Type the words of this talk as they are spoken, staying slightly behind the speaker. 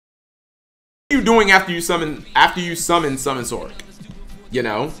you doing after you summon Summon Sork? You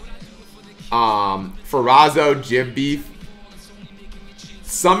know? Ferrazzo, Jib Beef.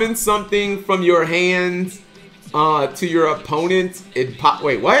 Summon something from your hand to your opponent.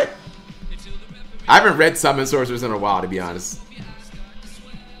 Wait, what? I haven't read Summon Sorcerers in a while, to be honest.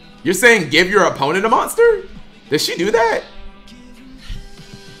 You're saying give your opponent a monster? Does she do that?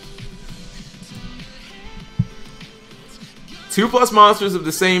 Two plus monsters of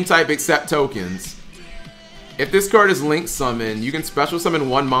the same type except tokens. If this card is Link Summon, you can special summon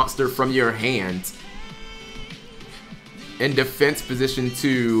one monster from your hand in defense position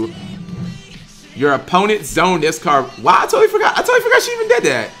to your opponent's zone this card. Wow, I totally forgot she even did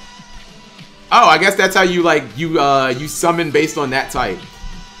that. Oh, I guess that's how you you summon based on that type.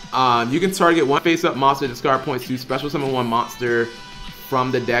 You can target one face-up monster, discard points to special summon one monster from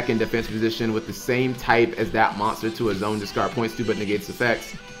the deck in defense position with the same type as that monster to a zone, discard points to but negates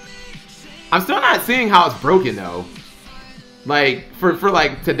effects. I'm still not seeing how it's broken though. Like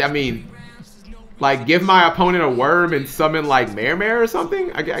I mean, like give my opponent a worm and summon like Mare or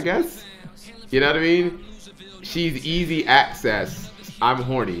something. I guess. You know what I mean? She's easy access. I'm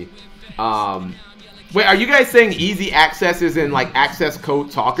horny. Wait, are you guys saying easy access is in like access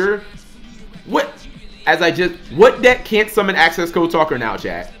code talker? What? What deck can't summon access code talker now,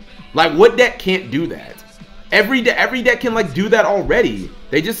 chat? Like what deck can't do that? Every deck can like do that already.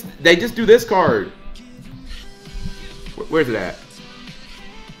 They just do this card. Where's it at?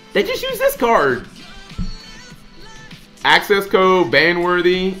 They just use this card. Access code ban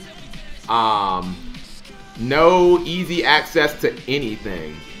worthy. No easy access to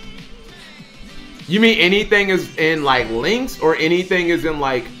anything. You mean anything is in like links or anything is in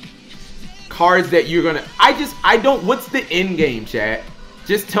like cards that you're gonna I don't what's the end game, chat?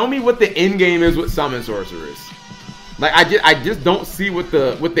 Just tell me what the end game is with Summon Sorcerers. Like I just don't see what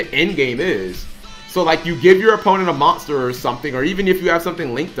the end game is. So like you give your opponent a monster or something, or even if you have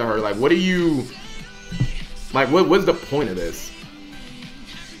something linked to her, like what are you like what's the point of this?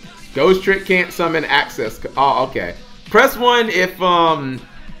 Ghost Trick can't summon access. Oh, okay. Press 1 if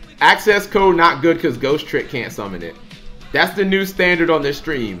access code not good because Ghost Trick can't summon it. That's the new standard on this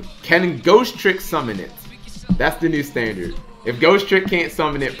stream. Can Ghost Trick summon it? That's the new standard. If Ghost Trick can't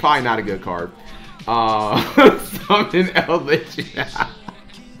summon it, probably not a good card. Summon Eldritch.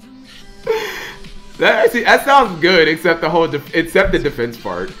 That sounds good, except the defense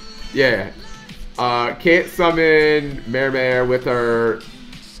part. Yeah. Can't summon Mare with her.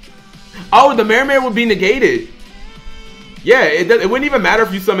 Oh, the Mare would be negated. Yeah, it wouldn't even matter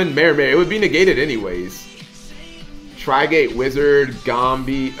if you summon Mare. It would be negated anyways. Trigate Wizard,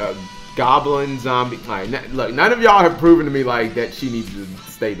 Goblin, Zombie. Right, look, none of y'all have proven to me like that she needs to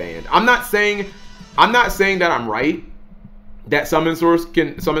stay banned. I'm not saying that I'm right. That Summon Sword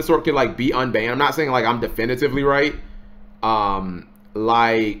can like be unbanned. I'm not saying like I'm definitively right.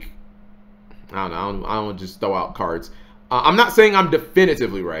 Like I don't know. I don't just throw out cards. I'm not saying I'm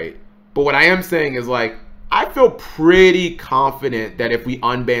definitively right. But what I am saying is like I feel pretty confident that if we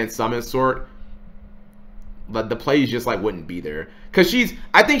unban Summon Sword, the plays just like wouldn't be there. Cause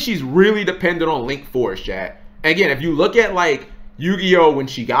I think she's really dependent on Link Force, chat. And again, if you look at like Yu-Gi-Oh! When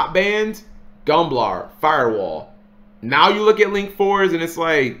she got banned, Gumblar, Firewall. Now you look at Link Force and it's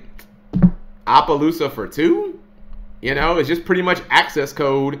like Appaloosa for 2. You know, it's just pretty much access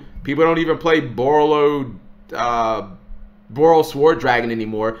code. People don't even play Boral Sword Dragon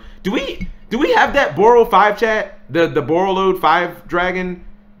anymore. Do we have that Boral 5 chat? The Borreload 5 dragon?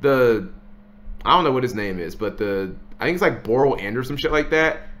 I don't know what his name is, but I think it's like Boral End or some shit like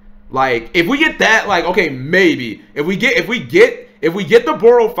that. Like if we get that, like okay, maybe. If we get the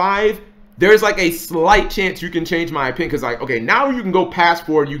Boral 5, there's like a slight chance you can change my opinion, because like okay, now you can go past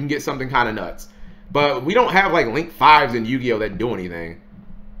forward, you can get something kind of nuts. But we don't have like Link 5s in Yu-Gi-Oh! That do anything.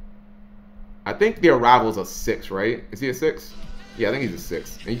 I think the Arrival's a 6, right? Is he a 6? Yeah, I think he's a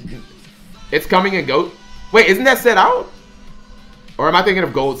 6. It's coming in Goat. Wait, isn't that set out? Or am I thinking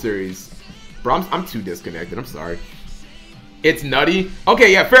of Gold Series? Bro, I'm too disconnected. I'm sorry. It's nutty.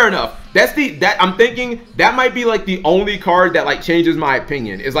 Okay, yeah, fair enough. I'm thinking that might be like the only card that like changes my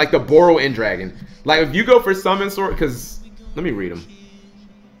opinion. Is like the Boral End Dragon. Like if you go for Summon Sword, because let me read them.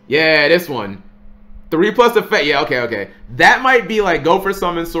 Yeah, this one. 3+ effect. Yeah, okay. That might be like go for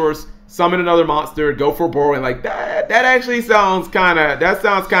Summon Source, summon another monster, go for Boral, and like that actually sounds kind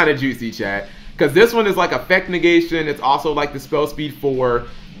of juicy, chat. Because this one is like effect negation. It's also like the spell speed 4.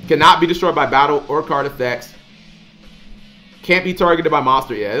 Cannot be destroyed by battle or card effects. Can't be targeted by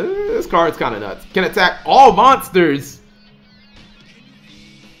monster. Yeah, this card's kind of nuts. Can attack all monsters.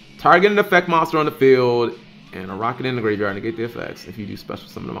 Target an effect monster on the field. And a rocket in the graveyard negate the effects. If you do special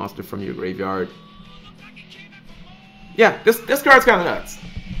summon a monster from your graveyard. Yeah, this card's kind of nuts.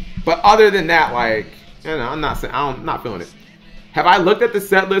 But other than that, like, you know, I'm not feeling it. Have I looked at the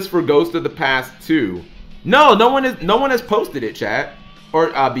set list for Ghost of the Past 2? No, no one has posted it, chat or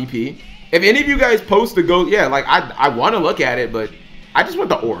BP. If any of you guys post the Ghost, yeah, like I want to look at it, but I just want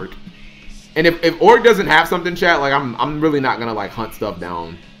the org. And if org doesn't have something, chat, like I'm really not gonna like hunt stuff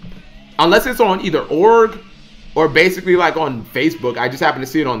down unless it's on either org or basically like on Facebook. I just happen to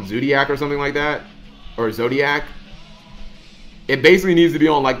see it on Zodiac or something like that, or Zodiac. It basically needs to be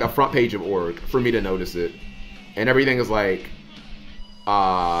on like the front page of org for me to notice it, and everything is like,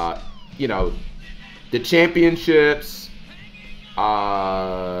 you know, the championships,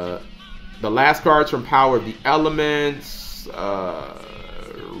 the last cards from Power of the Elements,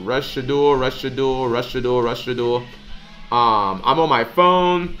 Rush the Duel. I'm on my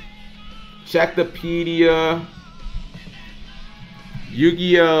phone. Checktopedia.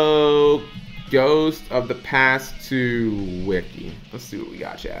 Yu-Gi-Oh! Ghost of the Past 2 Wiki. Let's see what we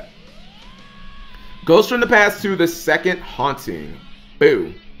got, chat. Ghost from the Past 2, the second haunting.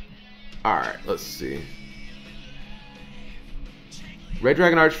 Boo. Alright, let's see. Red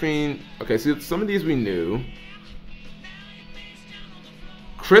Dragon Archfiend. Okay, so some of these we knew.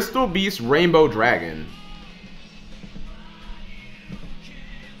 Crystal Beast Rainbow Dragon.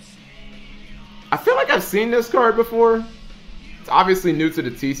 I feel like I've seen this card before. It's obviously new to the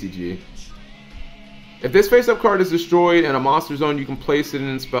TCG. If this face-up card is destroyed in a monster zone, you can place it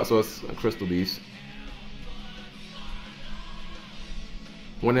in spell. So it's a Crystal Beast.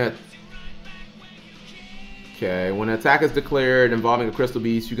 When an attack is declared involving a Crystal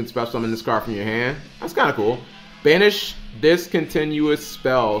Beast, you can special summon this card from your hand. That's kind of cool. Banish this continuous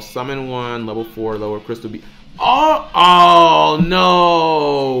spell. Summon one level 4 lower Crystal Beast. Oh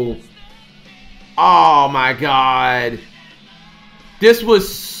no! Oh my god! This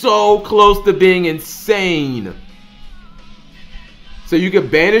was so close to being insane. So you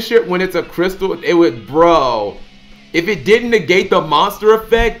could banish it when it's a crystal. It would, bro. If it didn't negate the monster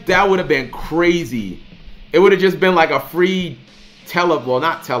effect, that would have been crazy. It would have just been like a free well,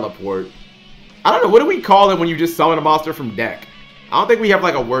 not teleport. I don't know. What do we call it when you just summon a monster from deck? I don't think we have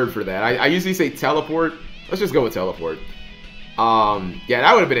like a word for that. I usually say teleport. Let's just go with teleport. Yeah,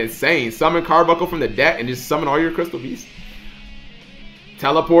 that would have been insane. Summon Carbuncle from the deck and just summon all your Crystal Beasts.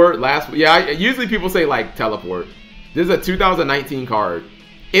 Teleport, usually people say like teleport. This is a 2019 card.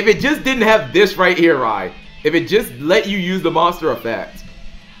 If it just didn't have this right here, Rai, if it just let you use the monster effect,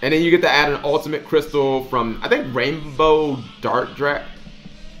 and then you get to add an ultimate crystal from, I think, Rainbow Dart Dragon.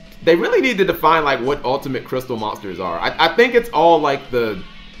 They really need to define like what ultimate crystal monsters are. I think it's all like the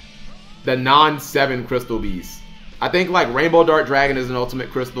non-7 Crystal Beasts. I think like Rainbow Dart Dragon is an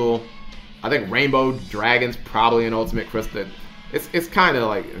ultimate crystal. I think Rainbow Dragon's probably an ultimate crystal. It's kind of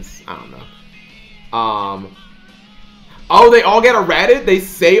like, I don't know. Oh, they all get errated? They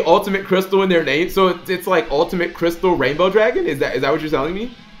say Ultimate Crystal in their name, so it's like Ultimate Crystal Rainbow Dragon? Is that what you're telling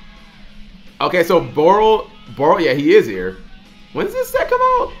me? Okay, so Boral, yeah, he is here. When does this set come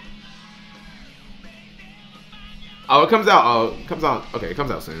out? Oh, it comes out. Oh, it comes out. Okay, it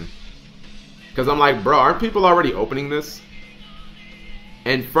comes out soon. Because I'm like, bro, aren't people already opening this?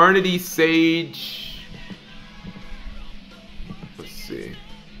 Infernity Sage. Let's see.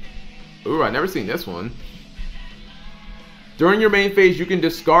 Ooh, I've never seen this one. During your main phase, you can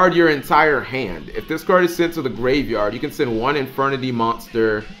discard your entire hand. If this card is sent to the graveyard, you can send one Infernity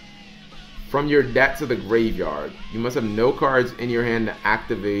monster from your deck to the graveyard. You must have no cards in your hand to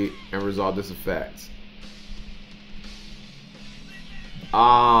activate and resolve this effect.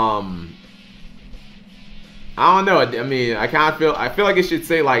 I don't know. I mean, I feel like it should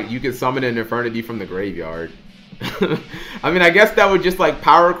say like you can summon an Infernity from the graveyard. I mean, I guess that would just like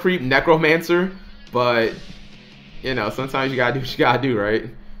power creep Necromancer, but you know, sometimes you gotta do what you gotta do, right?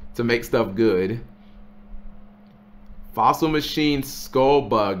 To make stuff good. Fossil Machine, Skull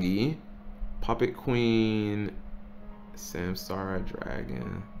Buggy, Puppet Queen, Samsara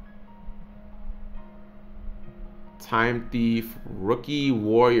Dragon, Time Thief, Rookie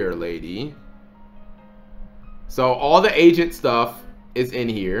Warrior Lady. So all the agent stuff is in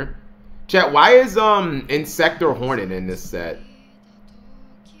here. Chat, why is Insector Hornet in this set?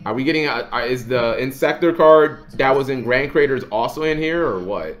 Are we getting is the Insector card that was in Grand Creators also in here or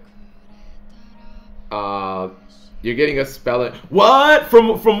what? You're getting a spell it. What?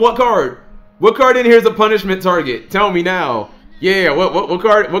 From what card? What card in here is a punishment target? Tell me now. Yeah, what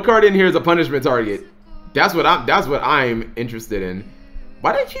card in here is a punishment target? That's what I'm interested in.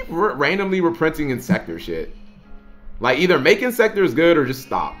 Why do they keep randomly reprinting Insector shit? Like either make Insectors good or just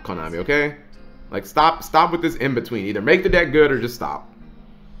stop, Konami, okay? Like, stop with this in between. Either make the deck good or just stop.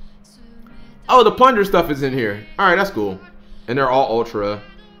 Oh, the plunder stuff is in here. All right, that's cool. And they're all ultra.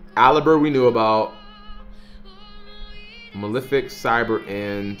 Aliber we knew about. Malefic, Cyber,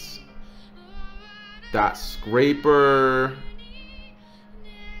 and Dot Scraper.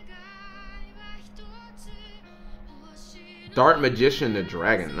 Dart Magician, the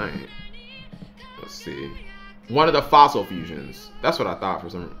Dragon Knight. Let's see. One of the fossil fusions. That's what I thought for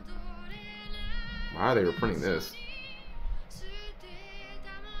some. Why are they reprinting this?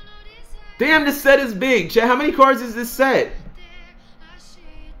 Damn, this set is big. Chat, how many cards is this set?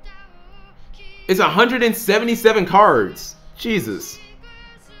 It's 177 cards. Jesus.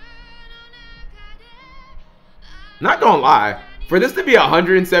 Not gonna lie. For this to be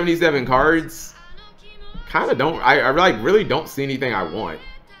 177 cards, kind of don't. I like really don't see anything I want.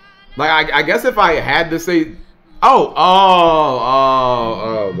 Like I guess if I had to say, oh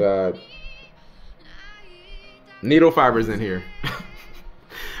god. Needle Fiber's in here.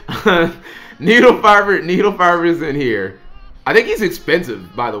 Needle Fiber's in here. I think he's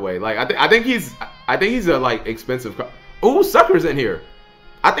expensive, by the way. Like I think he's a like expensive. Ooh, Sucker's in here.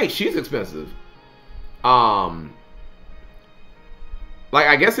 I think she's expensive. Like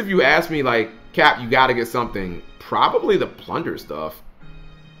I guess if you ask me, like, Cap, you gotta get something. Probably the Plunder stuff.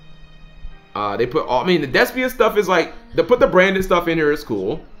 They put all. I mean, the Despia stuff is like, they put the branded stuff in here is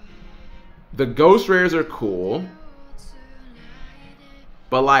cool. The Ghost Rares are cool.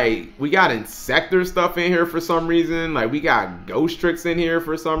 But like, we got Insector stuff in here for some reason. Like, we got Ghost Tricks in here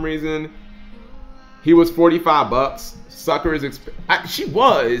for some reason. He was 45 bucks. Sucker is she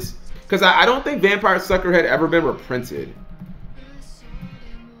was, because I don't think Vampire Sucker had ever been reprinted.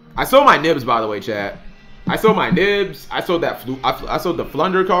 I sold my nibs, by the way, chat. I sold my nibs. I sold that I sold the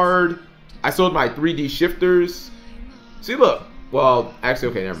Flunder card. I sold my 3D shifters. See, look. Well, actually,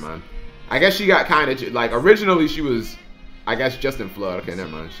 okay, never mind. I guess she got kind of like, originally she was, I guess, just in Flood. Okay, never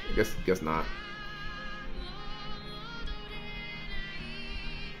mind. I guess not.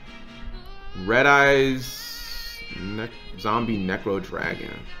 Red Eyes Zombie Necro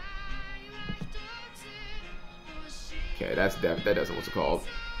Dragon. Okay, that doesn't what's it called.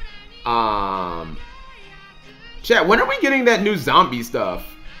 Chat, when are we getting that new zombie stuff?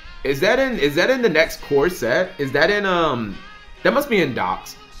 Is that in the next core set? Is that in that must be in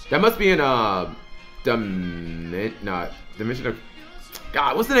Docs. That must be in Dimension of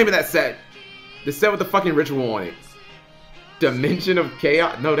God, what's the name of that set? The set with the fucking ritual on it. Dimension of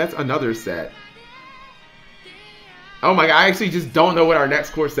Chaos? No, that's another set. Oh my god, I actually just don't know what our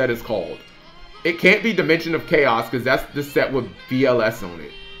next core set is called. It can't be Dimension of Chaos because that's the set with BLS on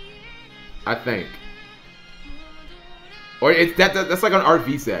it. I think. Or it's that's like an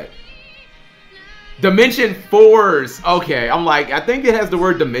RV set. Dimension Force. Okay, I'm like, I think it has the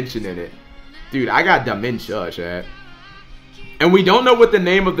word dimension in it. Dude, I got dementia, chat. And we don't know what the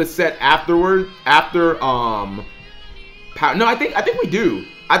name of the set afterward, after, no, I think we do.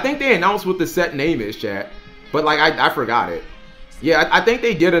 I think they announced what the set name is, chat. But, like, I forgot it. Yeah, I think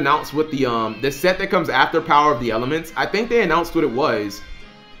they did announce what the set that comes after Power of the Elements. I think they announced what it was.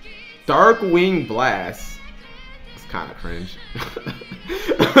 Darkwing Blast. It's kind of cringe.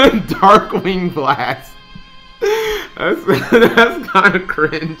 Darkwing Blast. That's kind of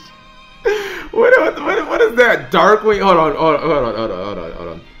cringe. What is that? Darkwing. Hold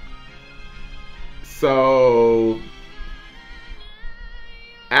on. So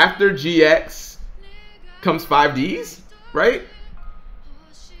after GX comes 5Ds, right?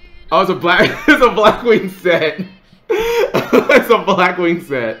 Oh, it's a Blackwing set. It's a Blackwing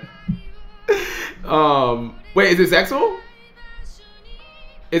set. Wait, is this Exo?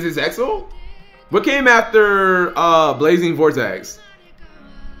 Is this Exo? What came after Blazing Vortex?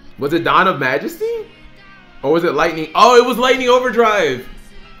 Was it Dawn of Majesty? Or was it Lightning? Oh, it was Lightning Overdrive.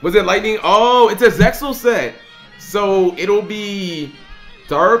 Was it Lightning? Oh, it's a Zexal set. So it'll be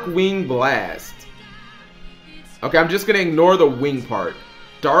Darkwing Blast. Okay, I'm just gonna ignore the wing part.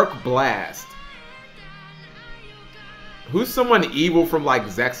 Dark Blast. Who's someone evil from like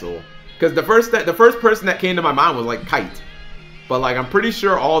Zexal? Because the first person that came to my mind was like Kite. But like I'm pretty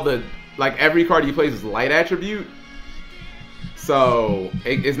sure all the every card he plays is light attribute. So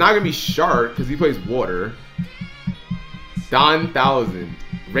it's not gonna be Shark because he plays water. Don 1000.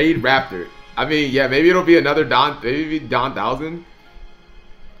 Raid Raptor. I mean, yeah, maybe it'll be another Don, maybe Don 1000.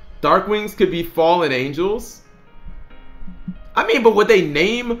 Darkwings could be Fallen Angels. I mean, but would they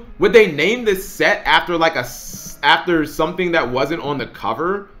name this set after like after something that wasn't on the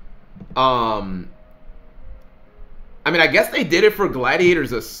cover? I mean, I guess they did it for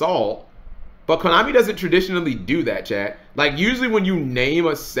Gladiator's Assault, but Konami doesn't traditionally do that, chat. Like usually when you name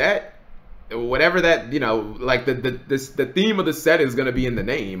a set, whatever that, you know, like the theme of the set is gonna be in the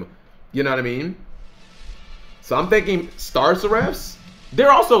name. You know what I mean? So I'm thinking Star Seraphs.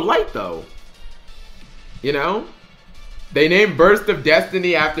 They're also light though. You know? They named Burst of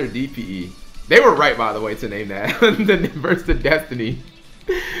Destiny after DPE. They were right, by the way, to name that. The Burst of Destiny.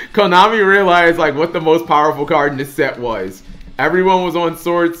 Konami realized like what the most powerful card in this set was. Everyone was on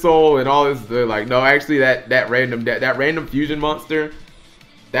Sword Soul and all this. They're like, no, actually that random fusion monster,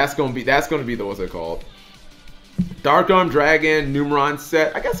 that's gonna be the, what's it called? Dark Arm Dragon Numeron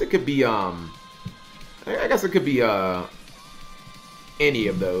set. I guess it could be any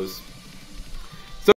of those.